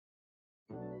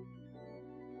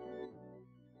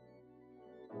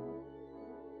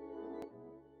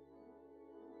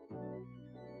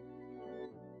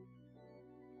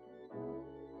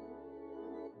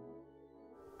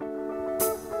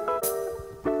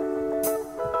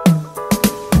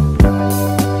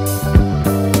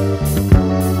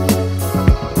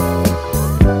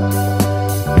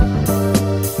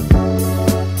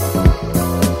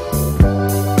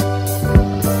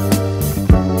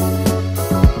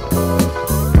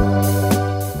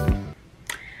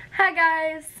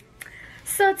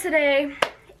today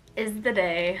is the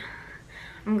day.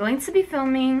 I'm going to be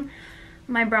filming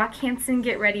my Brockhampton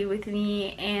Get Ready With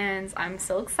Me, and I'm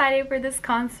so excited for this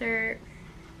concert.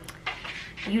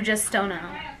 You just don't know.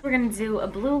 We're gonna do a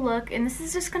blue look, and this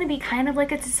is just gonna be kind of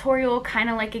like a tutorial, kind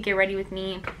of like a Get Ready With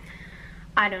Me.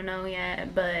 I don't know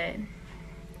yet, but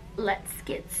let's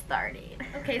get started.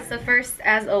 Okay, so first,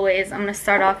 as always, I'm gonna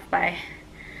start off by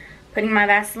putting my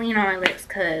Vaseline on my lips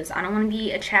because I don't want to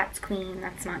be a chaps queen.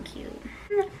 That's not cute.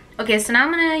 Okay, so now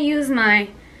I'm gonna use my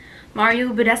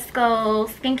Mario Badescu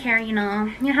skincare. You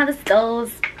know how this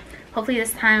goes. Hopefully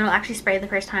this time I'll actually spray the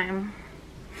first time.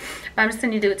 But I'm just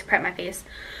gonna do it to prep my face.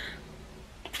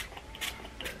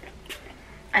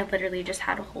 I literally just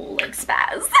had a whole like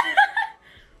spaz.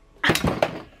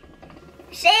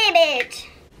 Shave it.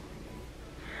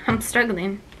 I'm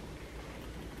struggling.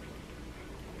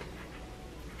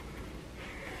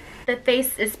 The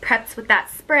face is prepped with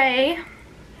that spray,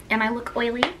 and I look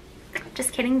oily.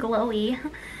 Just kidding, glowy.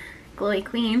 Glowy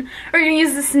queen. We're gonna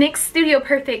use this NYX Studio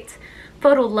Perfect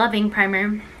Photo Loving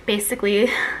Primer. Basically,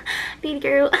 beauty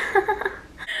guru.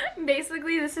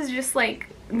 Basically, this is just like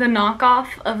the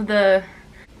knockoff of the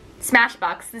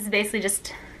Smashbox. This is basically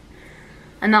just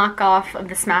a knockoff of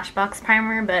the Smashbox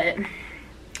primer, but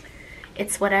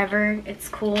it's whatever. It's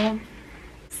cool.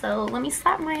 So let me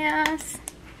slap my ass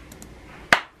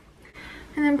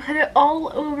and then put it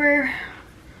all over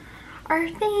our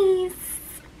face,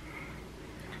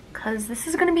 because this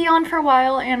is going to be on for a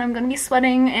while and I'm going to be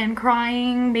sweating and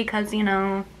crying because, you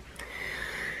know,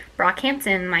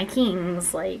 Brockhampton, my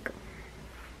kings, like,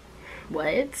 what?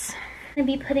 I'm going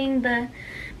to be putting the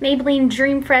Maybelline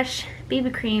Dream Fresh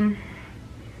BB Cream.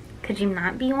 Could you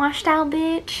not be washed out,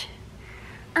 bitch?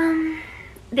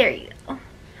 There you go.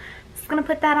 Just going to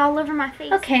put that all over my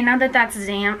face. Okay, now that that's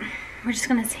damp, we're just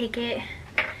going to take it,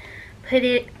 put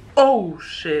it. Oh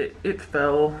shit, it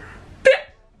fell.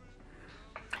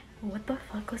 What the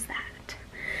fuck was that?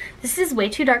 This is way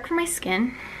too dark for my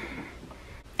skin.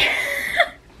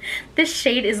 This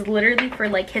shade is literally for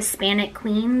like Hispanic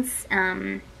queens.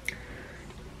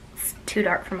 It's too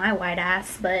dark for my white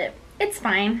ass, but it's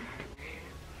fine.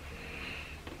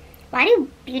 Why do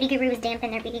beauty gurus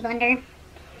dampen their beauty blender?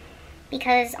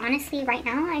 Because honestly, right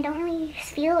now, I don't really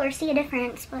feel or see a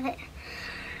difference, but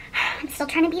I'm still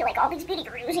trying to be like all these beauty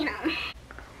gurus, you know.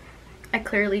 I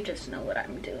clearly just know what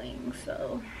I'm doing,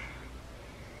 so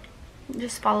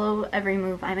just follow every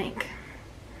move I make.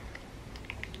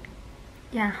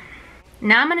 Yeah.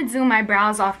 Now I'm gonna do my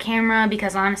brows off camera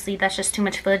because honestly that's just too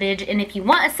much footage, and if you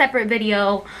want a separate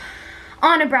video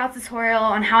on a brow tutorial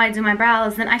on how I do my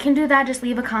brows, then I can do that. Just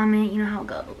leave a comment, you know how it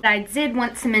goes. I did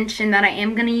want to mention that I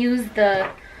am gonna use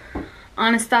the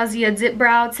Anastasia dip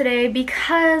brow today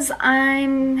because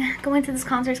I'm going to this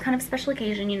concert. It's kind of a special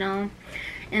occasion, you know,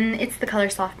 and it's the color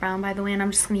soft brown, by the way, and I'm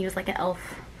just gonna use like an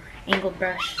e.l.f. angled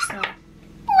brush. So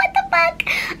What the fuck?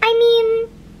 I mean,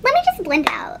 let me just blend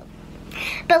out.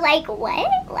 But like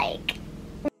what? Like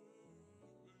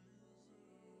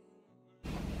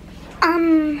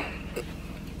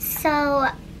so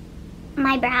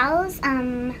my brows,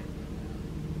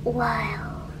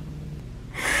 wow.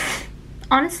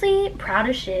 Honestly, proud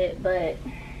of shit, but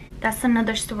that's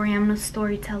another story. I'm no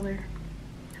storyteller.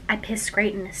 I piss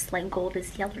greatness like gold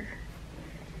is yeller.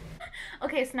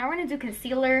 Okay, so now we're gonna do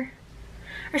concealer.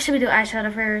 Or should we do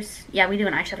eyeshadow first? Yeah, we do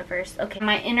an eyeshadow first. Okay,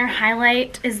 my inner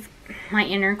highlight is, my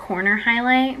inner corner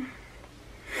highlight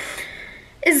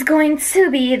is going to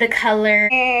be the color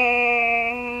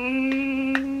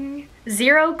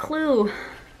Zero Clue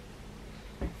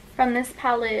from this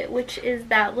palette, which is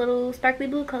that little sparkly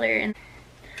blue color.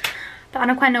 But I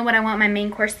don't quite know what I want my main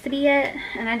course to be yet,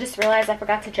 and I just realized I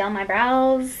forgot to gel my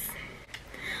brows.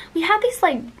 We have these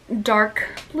like dark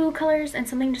blue colors and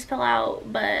something just fell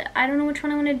out, but I don't know which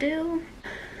one I want to do.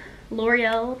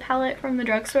 L'Oreal palette from the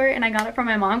drugstore, and I got it from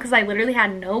my mom because I literally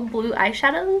had no blue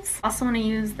eyeshadows. Also want to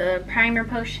use the Primer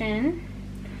Potion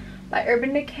by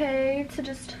Urban Decay to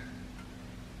just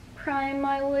prime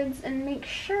my lids and make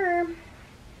sure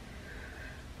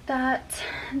that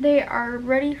they are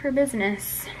ready for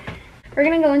business. We're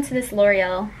gonna go into this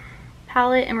L'Oreal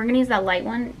palette and we're gonna use that light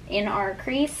one in our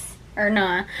crease, or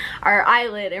no, our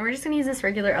eyelid, and we're just gonna use this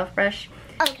regular e.l.f. brush.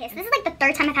 Okay, so this is like the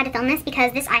third time I've had to film this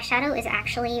because this eyeshadow is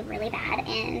actually really bad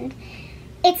and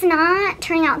it's not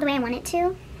turning out the way I want it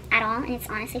to at all, and it's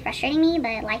honestly frustrating me,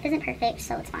 but life isn't perfect,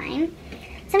 so it's fine.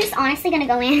 So I'm just honestly gonna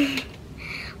go in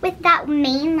with that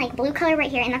main like blue color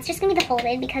right here, and that's just gonna be the whole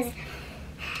lid because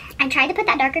I tried to put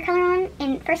that darker color on,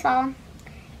 and first of all,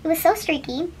 it was so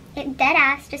streaky. It dead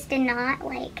ass just did not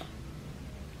like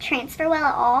transfer well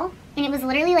at all, and it was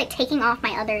literally like taking off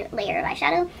my other layer of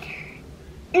eyeshadow.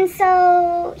 And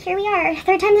so here we are,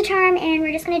 third time's a charm, and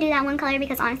we're just gonna do that one color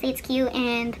because honestly it's cute,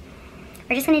 and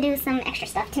we're just gonna do some extra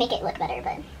stuff to make it look better,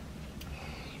 but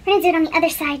we're gonna do it on the other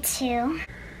side too.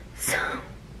 So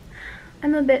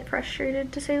I'm a bit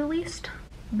frustrated to say the least,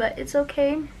 but it's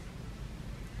okay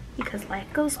because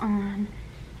life goes on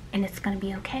and it's gonna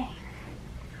be okay.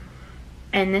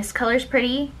 And this color's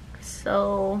pretty,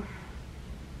 so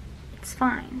it's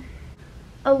fine.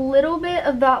 A little bit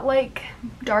of that like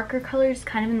darker color is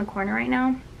kind of in the corner right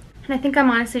now. And I think I'm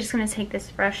honestly just gonna take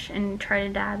this brush and try to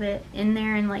dab it in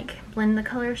there and like blend the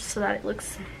colors so that it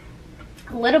looks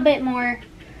a little bit more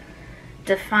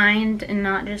defined and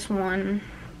not just one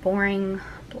boring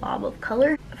blob of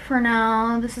color. For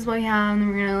now, this is what we have, and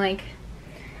we're gonna like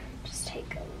just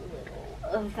take a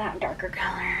little of that darker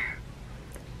color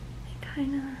and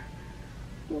kind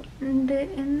of blend it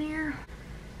in there.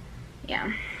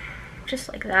 Yeah, just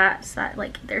like that, so that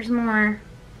like there's more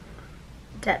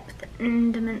depth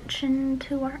and dimension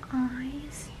to our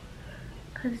eyes,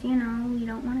 because you know we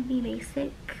don't want to be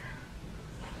basic,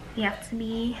 we have to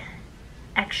be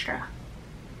extra.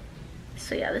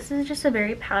 So yeah, this is just a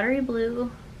very powdery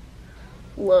blue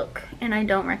look, and I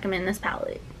don't recommend this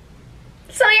palette.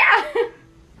 So yeah.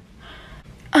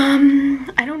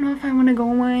 I don't know if I want to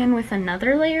go in with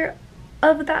another layer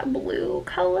of that blue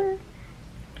color.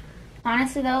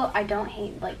 Honestly though, I don't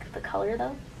hate like the color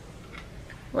though.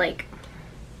 Like,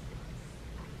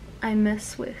 I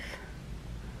mess with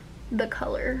the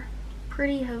color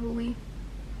pretty heavily.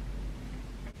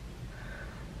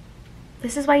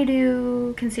 This is why you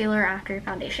do concealer after your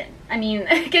foundation. I mean,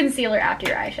 concealer after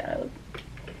your eyeshadow.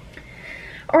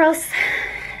 Or else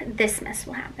this mess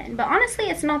will happen. But honestly,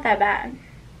 it's not that bad.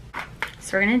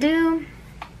 So we're gonna do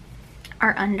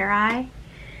our under eye.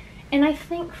 And I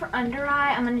think for under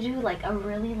eye, I'm gonna do like a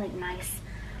really like nice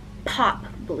pop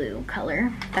blue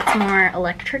color. That's more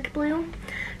electric blue.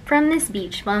 From this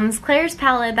Beach Bums Claire's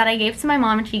palette that I gave to my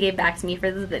mom and she gave back to me for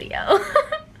this video. So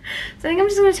I think I'm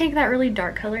just gonna take that really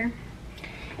dark color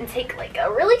and take like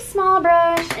a really small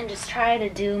brush and just try to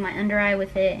do my under eye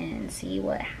with it and see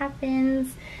what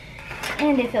happens.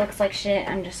 And if it looks like shit,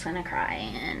 I'm just gonna cry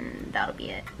and that'll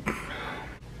be it.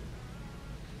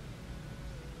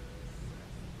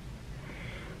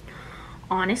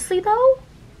 Honestly though,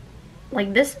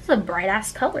 like this is a bright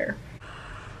ass color.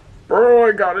 Bro,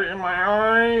 I got it in my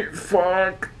eye.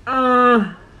 Fuck.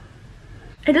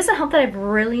 It doesn't help that I have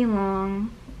really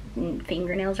long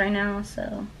fingernails right now,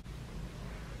 so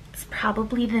it's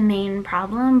probably the main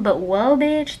problem, but whoa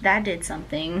bitch, that did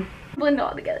something. Blend it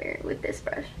all together with this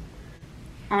brush.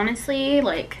 Honestly,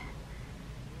 like,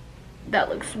 that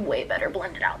looks way better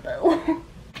blended out though.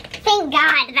 Thank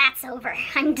God that's over.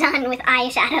 I'm done with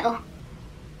eyeshadow.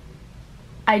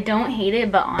 I don't hate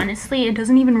it, but honestly, it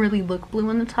doesn't even really look blue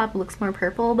on the top. It looks more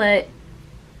purple, but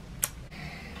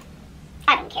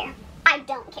I don't care. I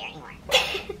don't care anymore.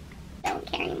 Don't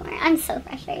care anymore. I'm so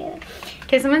frustrated.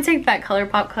 okay, so I'm gonna take that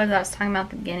ColourPop color that I was talking about at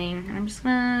the beginning, and I'm just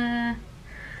gonna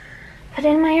put it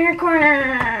in my inner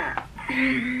corner.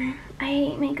 I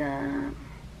hate makeup.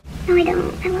 No, I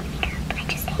don't. I love makeup, but I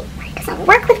just hate when it doesn't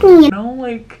work with me. You know,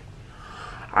 like,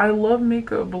 I love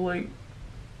makeup, but like,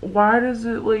 why does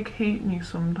it like hate me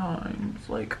sometimes?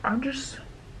 Like, I'm just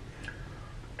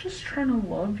trying to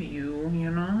love you,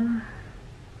 you know?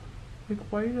 Like,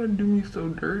 why you gotta do me so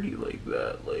dirty like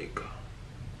that? Like,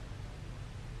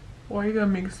 why you gotta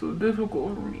make it so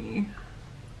difficult for me?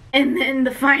 And then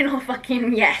the final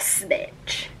fucking yes,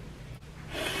 bitch.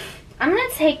 I'm gonna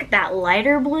take that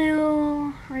lighter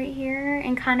blue right here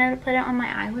and kind of put it on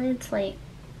my eyelids, like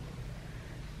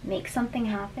make something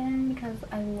happen, because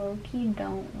I low-key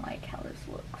don't like how this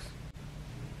looks.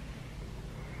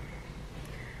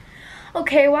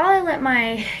 Okay, while I let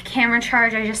my camera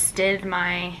charge, I just did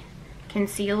my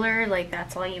concealer, like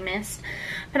that's all you missed.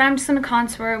 But I'm just gonna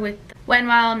contour with Wet n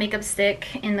Wild makeup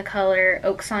stick in the color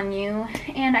Oaks on You,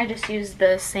 and I just used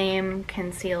the same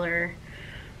concealer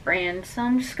brand. So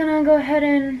I'm just gonna go ahead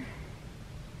and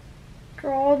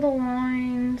draw the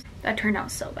lines. That turned out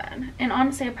so bad, and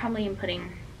honestly I probably am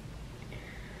putting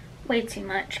way too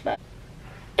much, but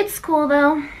it's cool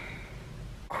though.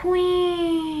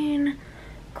 Queen.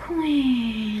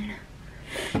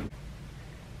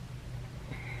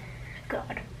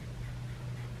 God,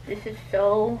 this is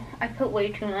so, I put way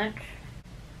too much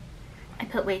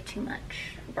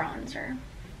bronzer.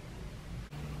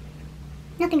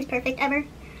 Nothing's perfect ever,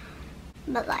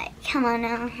 but like, come on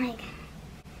now, like,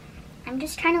 I'm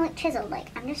just trying to look chiseled,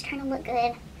 like, I'm just trying to look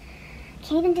good.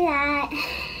 Can't even do that.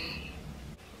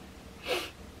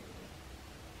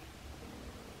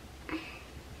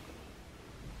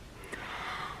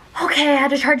 Okay, I had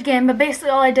to charge again, but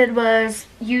basically all I did was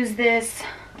use this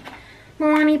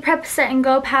Milani Prep Set and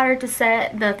Go powder to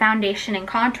set the foundation and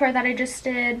contour that I just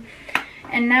did.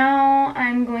 And now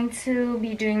I'm going to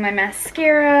be doing my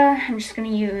mascara. I'm just going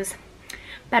to use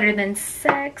Better Than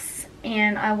Sex,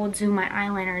 and I will do my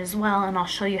eyeliner as well, and I'll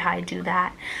show you how I do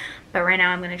that. But right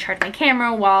now I'm going to charge my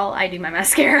camera while I do my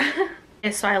mascara.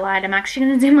 So I lied. I'm actually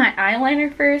going to do my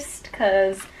eyeliner first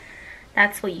because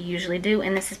that's what you usually do,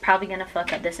 and this is probably going to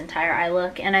fuck up this entire eye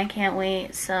look, and I can't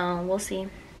wait, so we'll see.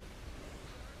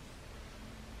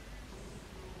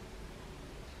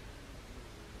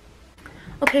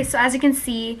 Okay, so as you can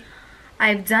see,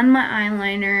 I've done my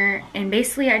eyeliner, and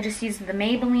basically I just used the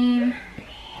Maybelline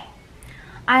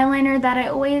eyeliner that I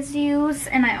always use,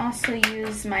 and I also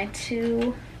use my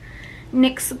two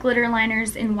NYX glitter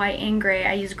liners in white and gray.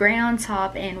 I use gray on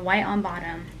top and white on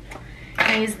bottom.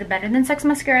 I used the Better Than Sex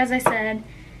mascara, as I said,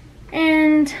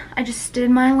 and I just did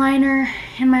my liner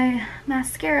and my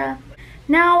mascara.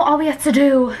 Now all we have to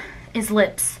do is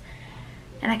lips,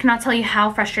 and I cannot tell you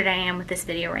how frustrated I am with this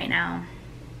video right now,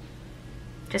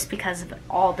 just because of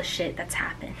all the shit that's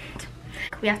happened.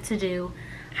 We have to do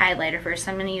highlighter first.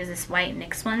 So I'm going to use this white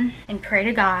NYX one, and pray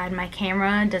to God my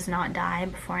camera does not die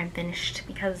before I'm finished,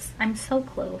 because I'm so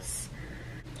close.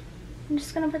 I'm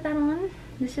just going to put that on.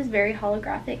 This is very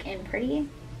holographic and pretty,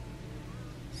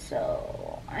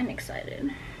 so I'm excited.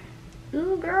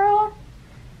 Ooh, girl,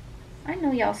 I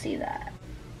know y'all see that.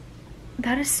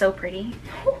 That is so pretty.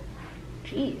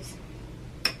 Jeez.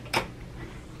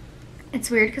 It's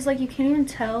weird because like you can't even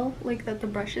tell like that the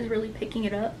brush is really picking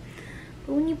it up,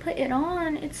 but when you put it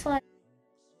on, it's like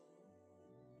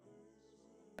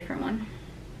different one.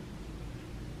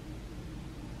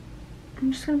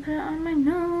 I'm just gonna put it on my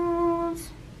nose.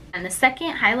 And the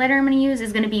second highlighter I'm gonna use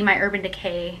is gonna be my Urban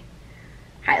Decay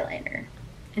highlighter,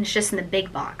 and it's just in the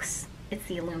big box. It's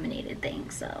the illuminated thing,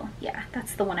 so yeah,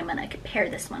 that's the one I'm gonna compare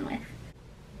this one with.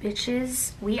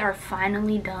 Bitches, we are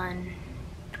finally done.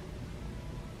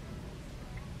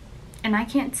 And I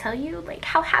can't tell you like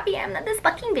how happy I am that this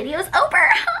fucking video is over.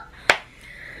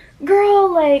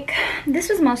 Girl, like this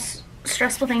was the most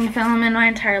stressful thing to film in my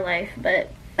entire life,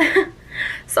 but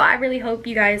so I really hope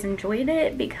you guys enjoyed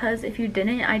it, because if you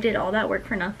didn't, I did all that work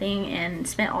for nothing and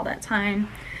spent all that time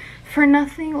for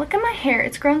nothing. Look at my hair,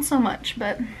 it's grown so much.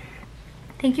 But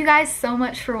thank you guys so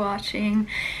much for watching.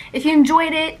 If you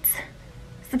enjoyed it,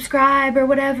 subscribe or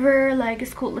whatever. Like,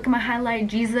 it's cool. Look at my highlight.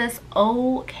 Jesus.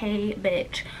 Okay,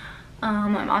 bitch.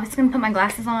 I'm obviously gonna put my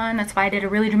glasses on. That's why I did a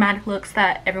really dramatic look, so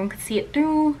that everyone could see it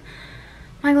through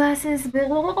my glasses.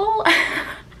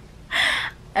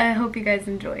 I hope you guys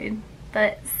enjoyed,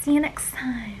 but see you next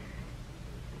time.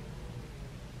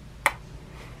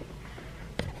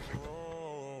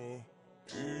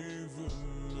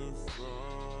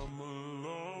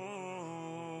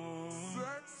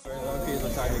 Very long period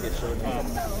of time to get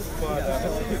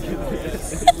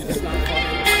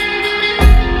showed.